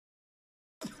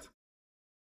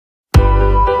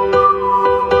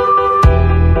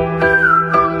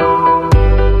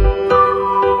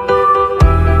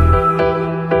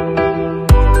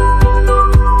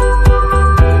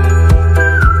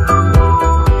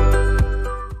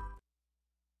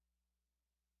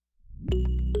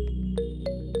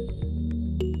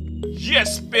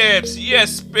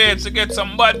Yes, babes. We get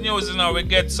some bad news now. We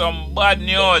get some bad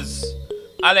news.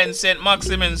 Alan St.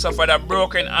 Maximin suffered a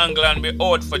broken ankle and be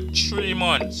out for 3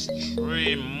 months.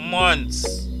 3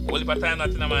 months. What if time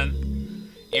that, man?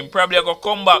 He probably going to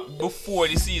come back before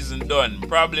the season done.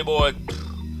 Probably about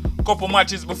a couple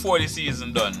matches before the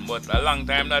season done. But a long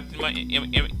time that he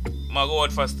go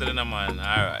out for still, man.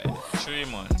 Alright. 3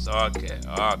 months.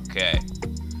 Okay.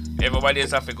 Everybody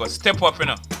else have to go step up, you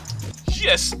know.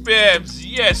 Yes, babes.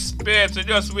 We're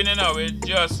just winning now. We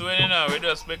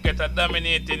just get a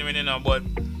dominating winning now. But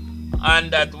on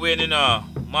that win, you know,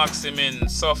 Maximin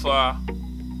suffer an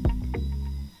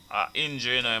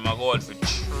injury, you know. He go out for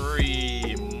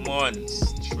 3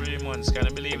 months. 3 months. Can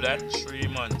you believe that? 3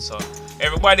 months. So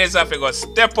everybody else have to go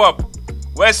step up.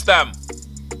 West Ham.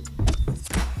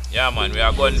 Yeah, man. We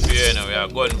are going for you, you know. We are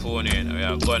going for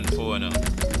you, know.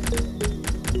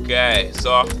 Okay,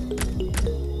 so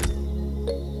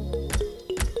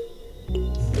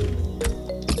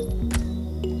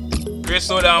Chris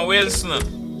Wood and Wilson.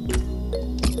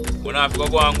 We don't have to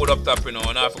go and good up top, you know.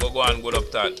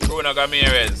 Bruno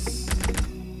Ramirez.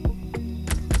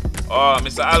 Oh,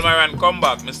 Mr. Almiron come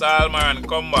back.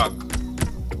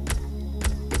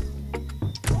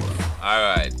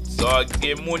 Alright. So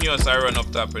game Munoz I run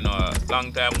up top, you know.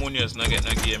 Long time Munoz not get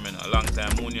no game, you know.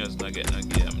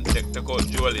 Take out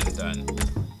Joelinton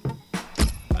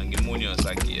and give Munoz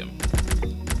a game.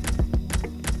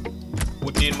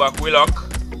 Put in back Willock.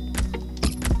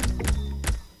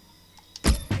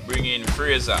 Bring in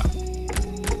Fraser.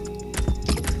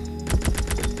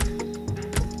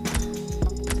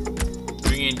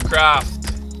 Bring in Kraft.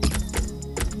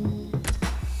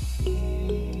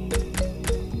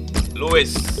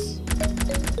 Lewis.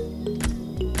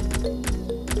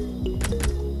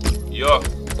 Yo.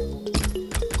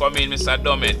 Come in, Mr.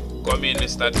 Dummett. Come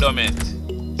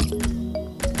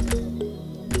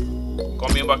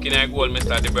in back in the goal,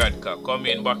 Mr. DeBradka. Come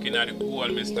in back in the goal,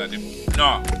 Mr.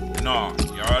 No.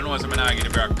 You all know something I get the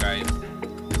Bradka.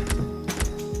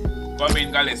 Come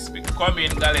in,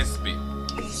 Gillespie.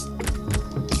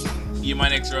 He my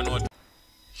next run out.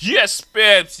 Yes,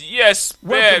 babes.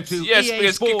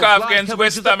 Please kick off against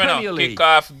West Ham,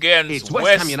 It's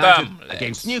West Ham United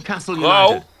against Newcastle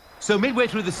United. So midway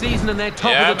through the season and they're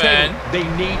top of the table, they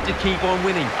need to keep on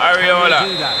winning. Ariola.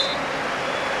 Do that?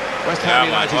 West Ham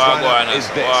United's lineup is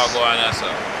this.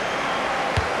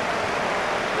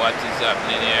 What is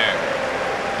happening here?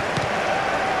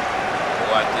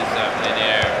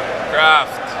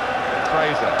 Kraft.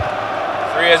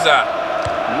 Fraser.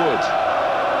 Wood.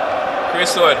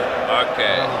 Chris Wood.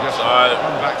 Okay. Just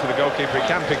run back to the goalkeeper. He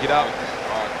can pick it up.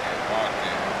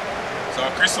 So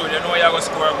Chris Wood, you know you're going to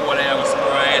score a goal and you're going to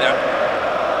score a header.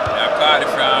 You're called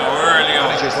from early on.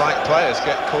 Managers like players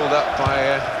get called up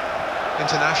by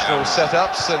international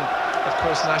setups, and of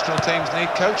course national teams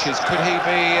need coaches. Could he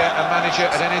be a manager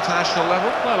at an international level?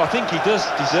 Well, I think he does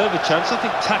deserve a chance. I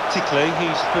think tactically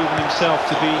he's proven himself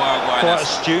to be quite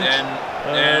astute,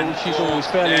 which is always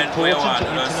fairly important at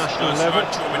the international level.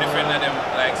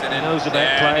 He knows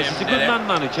about players. He's a good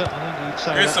manager. I think you'd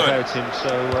say that about him, so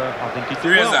I think he'd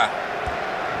do well.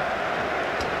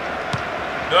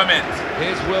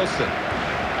 Here's Wilson.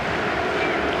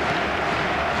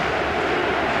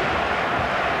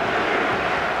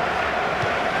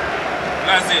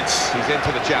 He's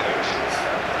into the challenge.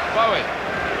 Bowen.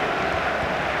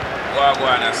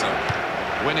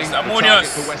 Winning the target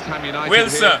for West Ham United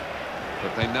Wilson. Here,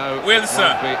 but they know it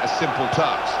won't be a simple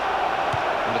task.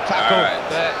 And the tackle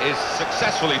there is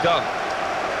successfully done.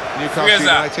 Newcastle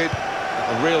United,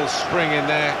 a real spring in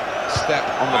their step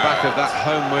on the back of that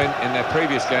home win in their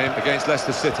previous game against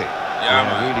Leicester City.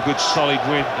 Really good, solid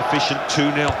win, efficient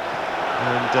 2-0,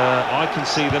 and I can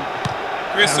see them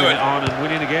carrying it on and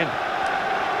winning again.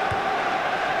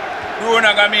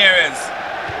 Bruno Ramirez.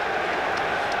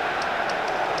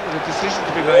 The decision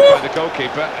to be made by the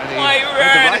goalkeeper, and he made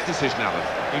the right decision, Alan.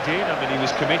 He did. I mean, he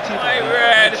was committed.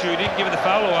 Made sure he didn't give it the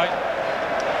foul away.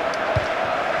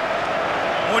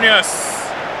 Munoz.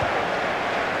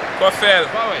 Kofel.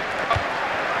 Bowen.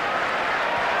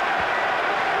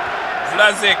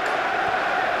 Vlasic.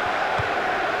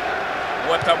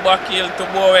 What a back heel to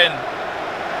Bowen.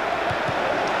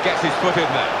 Gets his foot in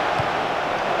there.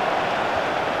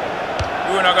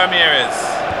 Bruno Ramirez.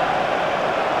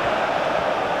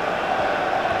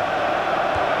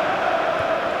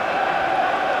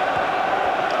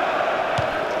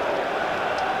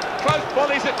 Close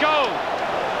volleys at goal.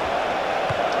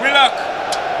 Willock.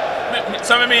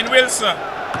 Wilson.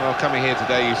 Well, coming here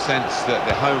today, you sense that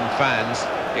the home fans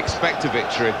expect a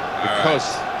victory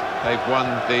because they've won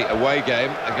the away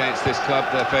game against this club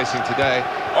they're facing today.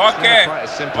 Okay.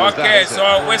 Okay, that, so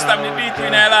West Ham did beat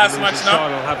in our last match now.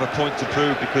 I'll have a point to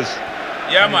prove because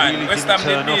yeah, man. really West Ham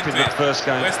did beat in that first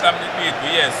game. West Ham did beat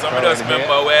me, yes. Somebody else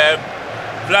remember where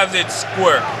Vibez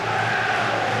score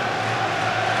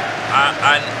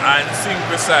and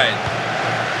Synchronicide.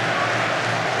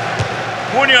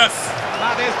 Munoz.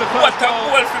 That is the first what a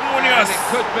goal for Munoz. And it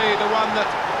could be the one that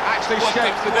actually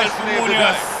shapes the destiny of the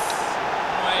day.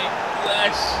 My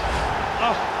gosh.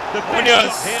 Oh, the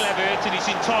best shot he'll ever hit in his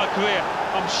entire career.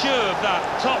 I'm sure of that.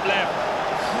 Top left.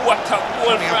 What a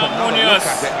goal from Munoz.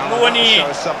 Looney.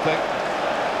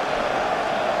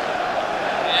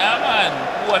 Yeah, man.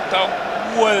 What a goal.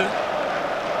 Weird.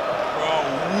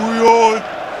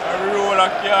 Ariola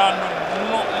can't do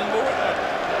nothing about that.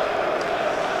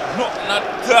 Nothing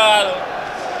at all.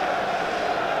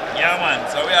 Yeah, man.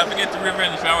 So we have to get the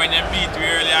revenge for when they beat we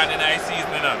early on in the season.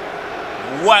 You know?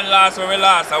 One loss where we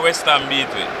lost, a West Ham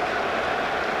beat we.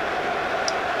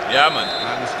 Yeah, man.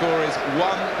 And the score is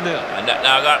 1-0. And that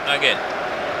now got again.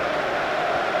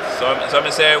 So I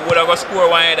say, would I go score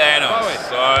one header, you know?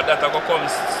 So that I go come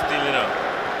still, you know.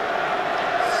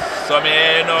 So I mean,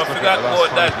 you know, forgot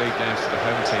about that. League games to the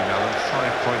home team, Alan.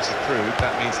 5 points approved.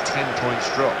 That means 10 points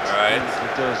dropped. Right.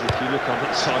 It does. If you look on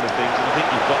that side of things, and I think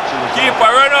you've got to. Keeper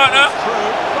run out now.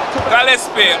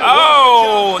 Gillespie.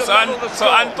 Oh, so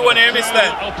Antonio missed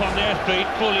that. Up on their feet,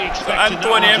 fully so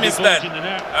Antonio missed that.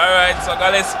 All right. So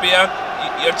Gillespie,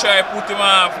 you try to put him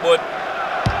off, but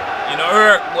you know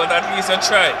hurt. But at least you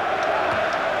try.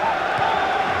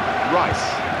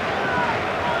 Rice.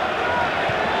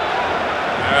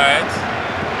 Alright.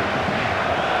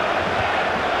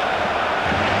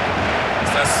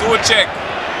 It's a Suchek.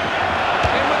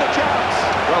 In with a chance.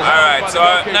 Well, alright, so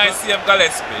nice save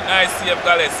Gillespie. Nice save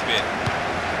Gillespie.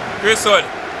 Chris Hood.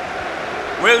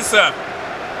 Wilson.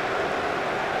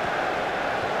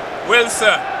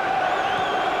 Wilson.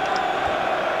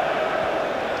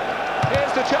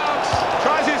 Here's the chance.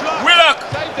 Tries his luck. Willock.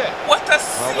 Saved it. What a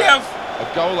save. A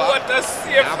goal up. What a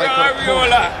save from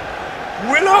Ariola.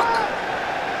 Willock.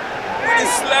 He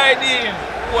slide in.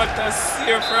 What a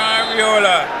save from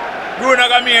Ariola. Bruno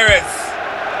Ramirez.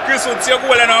 Chris, what's your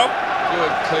goal now?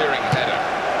 Good clearing header.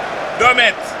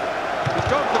 Dummett. He's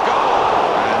gone for goal.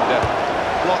 And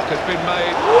block has been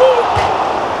made. Woo!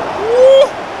 Woo!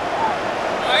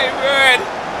 My word.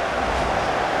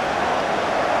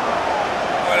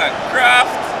 What a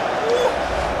craft. Woo!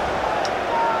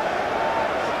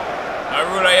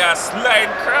 Ariola, yeah,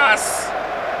 slide cross.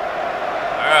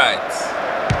 Alright.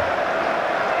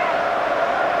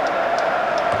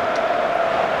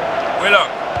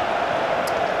 Willock.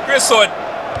 Chris Hood.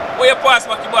 Where you pass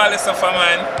back the ball this for,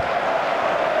 man?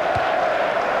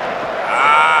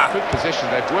 Ah. Good position.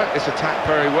 They've worked this attack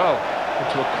very well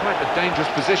into quite a dangerous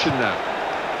position now.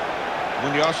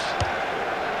 Munoz.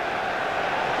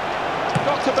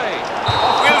 Got to be.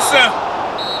 Wilson.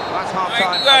 That's half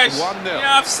time. My 1-0. You're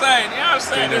offside. You're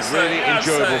offside. It's been a really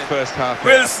enjoyable first half.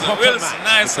 Wilson.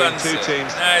 Nice one. Two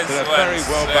teams nice that are very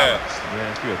well balanced. Yeah,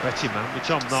 if you're a betting man,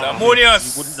 which I'm not, Munoz.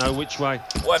 you wouldn't know which way.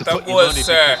 What a goal,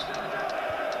 sir.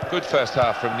 Good first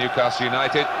half from Newcastle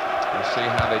United. We'll see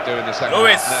how they do in the second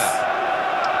Lewis. half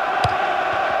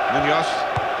now.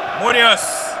 Munoz.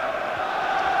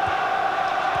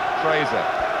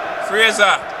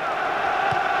 Fraser.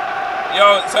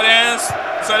 Yo, so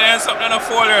there's something on the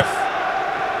folder.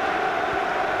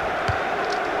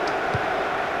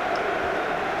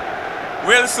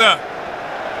 Wilson.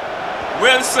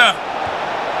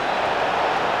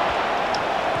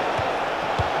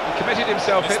 Committed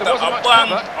himself here. There wasn't much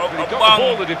cover, but he got the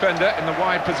ball, the defender, in the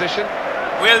wide position.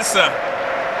 Wilson.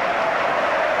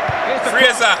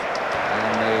 Fraser.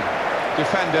 And the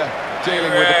defender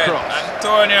dealing with the cross.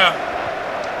 Antonio.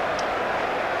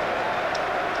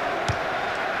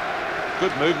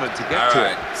 Good movement to get to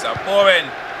it. So Bowen.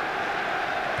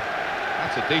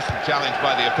 That's a decent challenge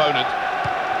by the opponent.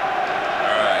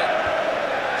 Alright.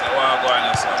 So what I'm going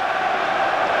to say?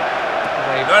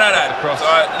 None of that. So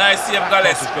nice save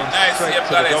Gillespie. Nice save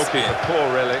Gillespie. Poor,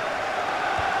 really.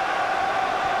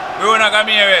 Bruno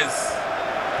Ramirez.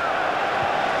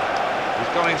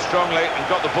 He's gone in strongly and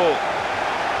got the ball.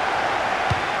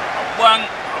 Bang.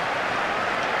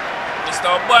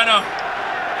 Mr. Obano.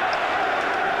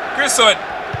 Chris Hood.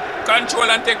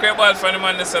 Control and take your ball from the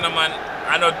man, listen, man.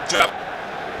 And not drop.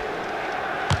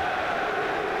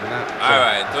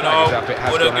 Alright, don't know.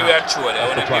 Wouldn't give you a throw there.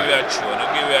 Wouldn't give you a throw.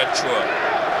 Don't give you a throw.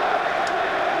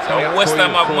 So West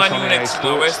Ham have Man U next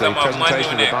now. West Ham have Man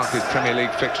U next. Premier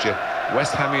League fixture.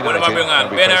 West Ham United. What am I bringing on?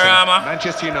 Benarama.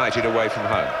 Manchester United away from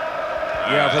home.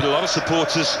 Yeah, I've had a lot of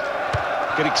supporters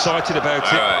get excited about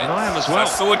it, and I am as well.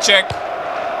 So check.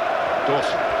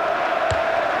 Dawson.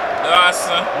 Nice.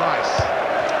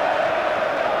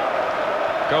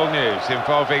 Goal news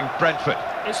involving Brentford.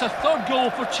 It's a third goal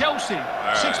for Chelsea.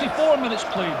 64 minutes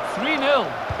played, 3-0.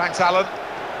 Thanks, Alan.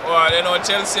 Oh, they know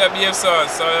Chelsea are behave so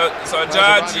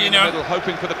Georgina. Middle,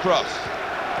 hoping for the cross.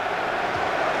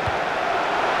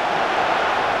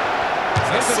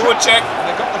 So check.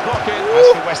 They got the block in. As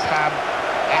for West Ham,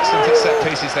 excellent at set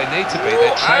pieces. They need to be.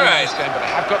 They're trailing this game, but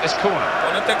they have got this corner.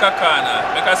 Gonna take a corner.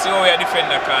 Make us see how we are defend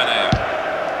the corner here.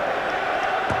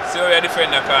 See how we are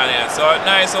defend the corner here. So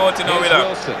nice out in the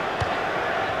middle. Wilson.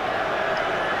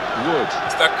 Wood.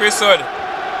 Mr. Chris Wood.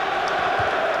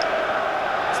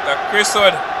 Mr. Chris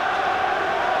Wood.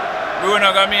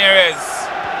 Bruno Ramirez.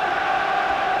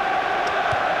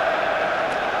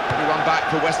 Everyone back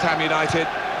for West Ham United.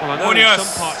 Well, I know in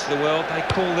some parts of the world they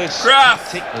call this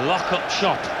tactic lock-up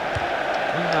shop.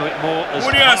 We know it more as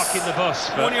parking the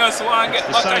bus. But it's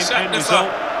the same end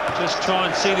result. Just try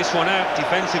and see this one out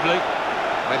defensively.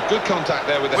 Made good contact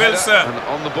there with the header, and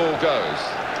on the ball goes.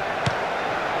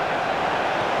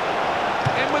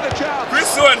 In with a chance.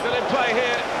 Still in play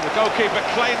here. The goalkeeper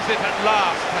claims it at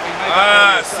last.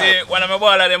 See, one of my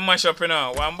ball them mash up, you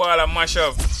know. One ball of mash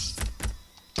up.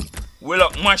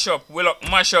 Willock mash up. Willock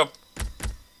mash up.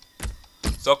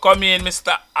 So come in,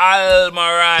 Mr.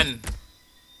 Almaran.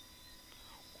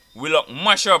 Willock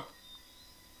mash up.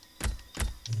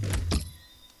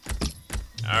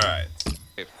 Alright.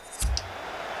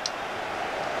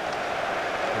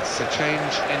 It's a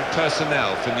change in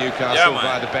personnel for Newcastle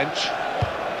via the bench.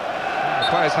 The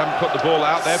players haven't put the ball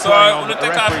out there. So on the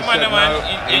take off man,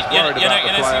 he's worried about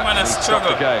the player and he's stopped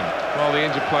the game. While the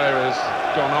injured player has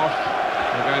gone off,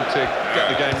 we're going to get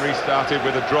the game restarted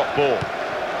with a drop ball.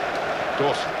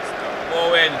 Dawson.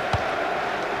 Owen.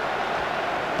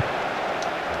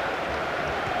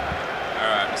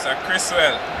 Alright, Mr.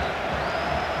 Criswell.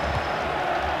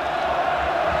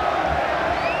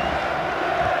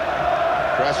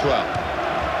 Cresswell.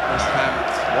 West Ham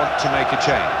want to make a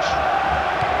change.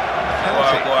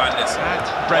 Penalty. Go on this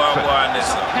one. It's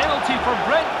a penalty for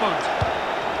Brentford.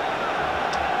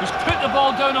 He's put the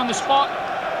ball down on the spot.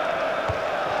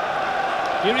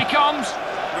 Here he comes.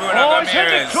 He's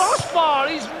hit the crossbar.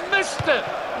 He's missed it.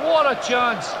 What a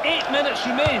chance. 8 minutes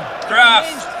remain.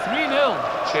 Remains 3-0.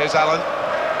 Cheers, Alan.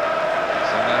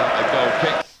 So now a goal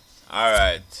kick.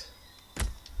 Alright.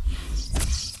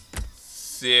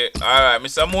 See, alright,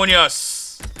 Mr.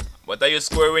 Munoz. What are you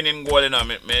score winning goal in?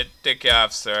 Me take you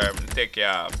off, sir. Me take you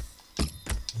off.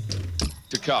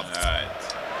 To come.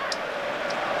 Alright.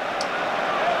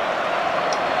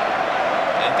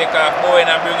 Then take off Bowen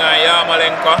and bring on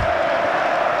Yarmolenko.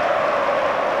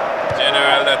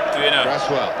 General that winner.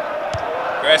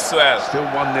 Cresswell. Still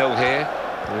 1-0 here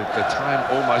with the time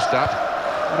almost up.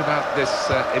 What about this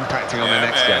impacting on the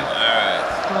next game? Alright.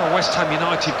 Well, West Ham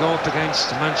United go up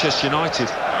against Manchester United.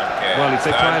 Okay. Well, if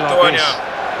they play like this,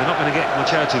 they're not going to get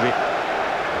much out of it.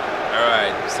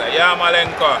 Alright, so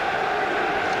Yarmolenko.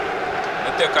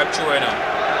 Let's take a throw now.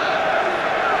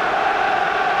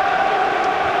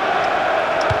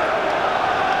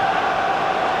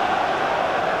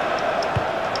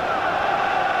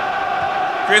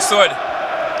 Chris Wood.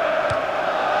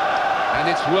 And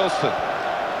it's Wilson.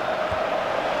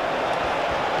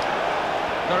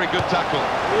 Very good tackle.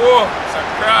 Whoa, it's a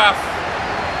craft.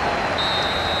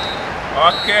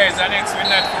 Okay, it's the next win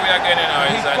that for we again, you know.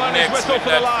 It's the next win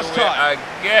that for we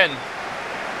again.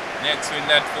 Next win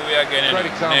that for we again, you know.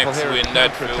 Next win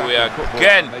that for we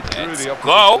again. Let's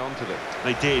go.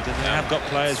 They did, and they have got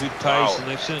players with pace, and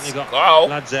they've certainly got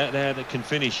lads out there that can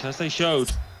finish, as they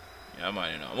showed. Yeah,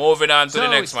 man, you know. Moving on to the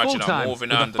next match, you know.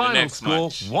 Moving on to the next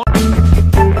match.